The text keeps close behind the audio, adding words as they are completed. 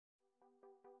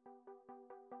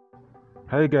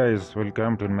Hi guys,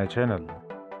 welcome to my channel.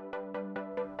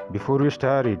 Before we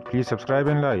start it, please subscribe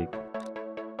and like.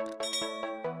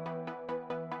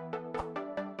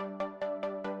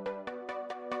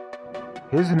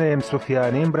 His name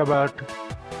Sofyan Amrabat.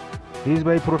 He is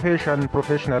by profession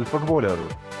professional footballer.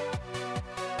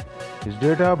 His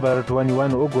date of birth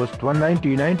 21 August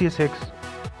 1996.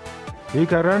 He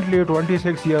currently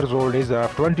 26 years old as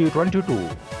of 2022.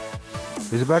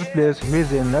 His birthplace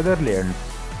is in Netherlands.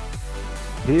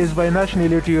 He is by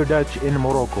nationality Dutch in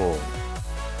Morocco.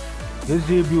 His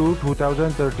debut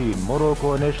 2013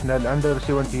 Morocco national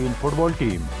under-17 football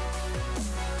team.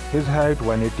 His height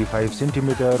 185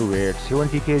 cm, weight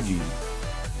 70 kg.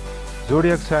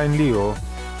 Zodiac sign Leo.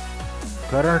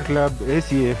 Current club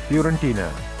ACF Fiorentina.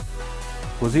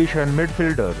 Position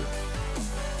midfielder.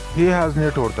 He has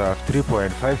net worth of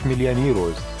 3.5 million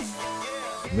euros.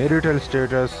 Marital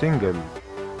status single.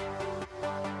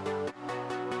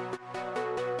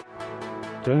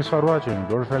 Thanks for watching.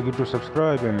 Don't forget to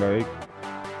subscribe and like.